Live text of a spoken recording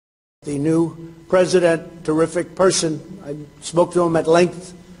the new president, terrific person. I spoke to him at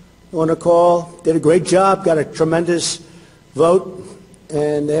length on a call, did a great job, got a tremendous vote,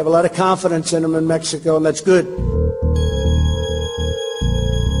 and they have a lot of confidence in him in Mexico, and that's good.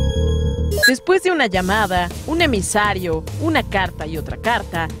 Después de una llamada, un emisario, una carta y otra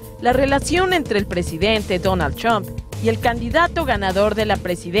carta, la relación entre el presidente Donald Trump y el candidato ganador de la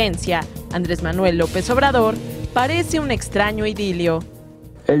presidencia, Andrés Manuel López Obrador, parece un extraño idilio.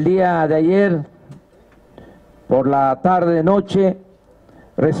 El día de ayer, por la tarde-noche,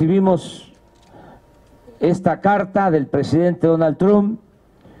 recibimos esta carta del presidente Donald Trump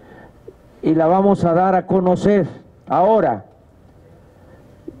y la vamos a dar a conocer ahora,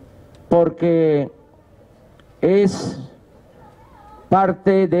 porque es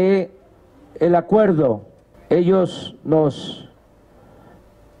parte del acuerdo. Ellos nos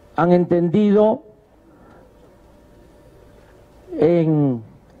han entendido en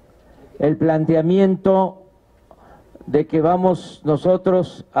el planteamiento de que vamos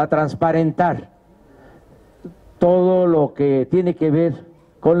nosotros a transparentar todo lo que tiene que ver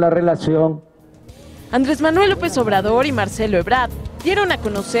con la relación. Andrés Manuel López Obrador y Marcelo Ebrard dieron a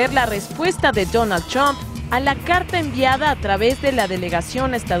conocer la respuesta de Donald Trump a la carta enviada a través de la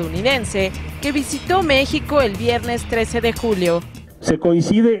delegación estadounidense que visitó México el viernes 13 de julio. Se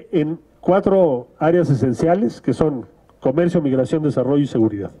coincide en 4 áreas esenciales que son comercio, migración, desarrollo y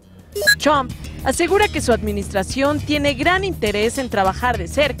seguridad. Trump asegura que su administración tiene gran interés en trabajar de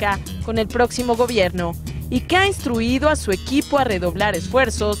cerca con el próximo gobierno y que ha instruido a su equipo a redoblar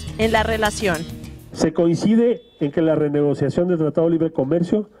esfuerzos en la relación. Se coincide en que la renegociación del Tratado de Libre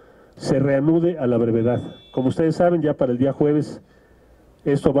Comercio se reanude a la brevedad. Como ustedes saben, ya para el día jueves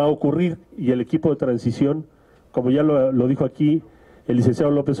esto va a ocurrir y el equipo de transición, como ya lo dijo aquí el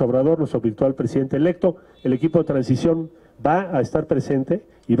licenciado López Obrador, nuestro virtual presidente electo, el equipo de transición va a estar presente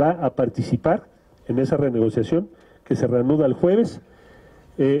y va a participar en esa renegociación que se reanuda el jueves,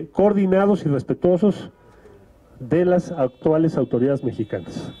 coordinados y respetuosos de las actuales autoridades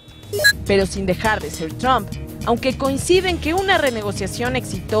mexicanas. Pero sin dejar de ser Trump, aunque coinciden que una renegociación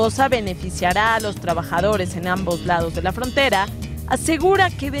exitosa beneficiará a los trabajadores en ambos lados de la frontera, asegura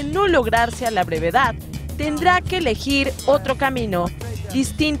que de no lograrse a la brevedad, tendrá que elegir otro camino,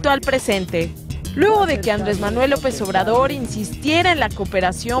 distinto al presente. Luego de que Andrés Manuel López Obrador insistiera en la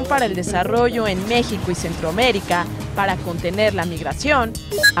cooperación para el desarrollo en México y Centroamérica para contener la migración,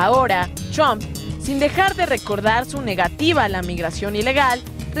 ahora Trump, sin dejar de recordar su negativa a la migración ilegal,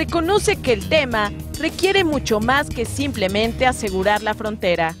 reconoce que el tema requiere mucho más que simplemente asegurar la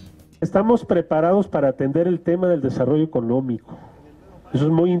frontera. Estamos preparados para atender el tema del desarrollo económico. Eso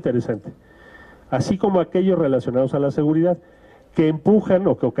es muy interesante. Así como aquellos relacionados a la seguridad que empujan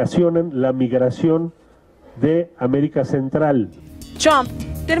o que ocasionan la migración de América Central. Trump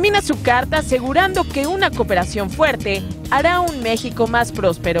termina su carta asegurando que una cooperación fuerte hará un México más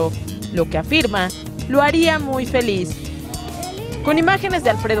próspero, lo que afirma lo haría muy feliz. Con imágenes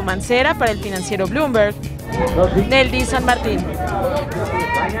de Alfredo Mancera para el financiero Bloomberg, Neldy San Martín.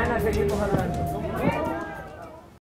 Mañana seguimos hablando.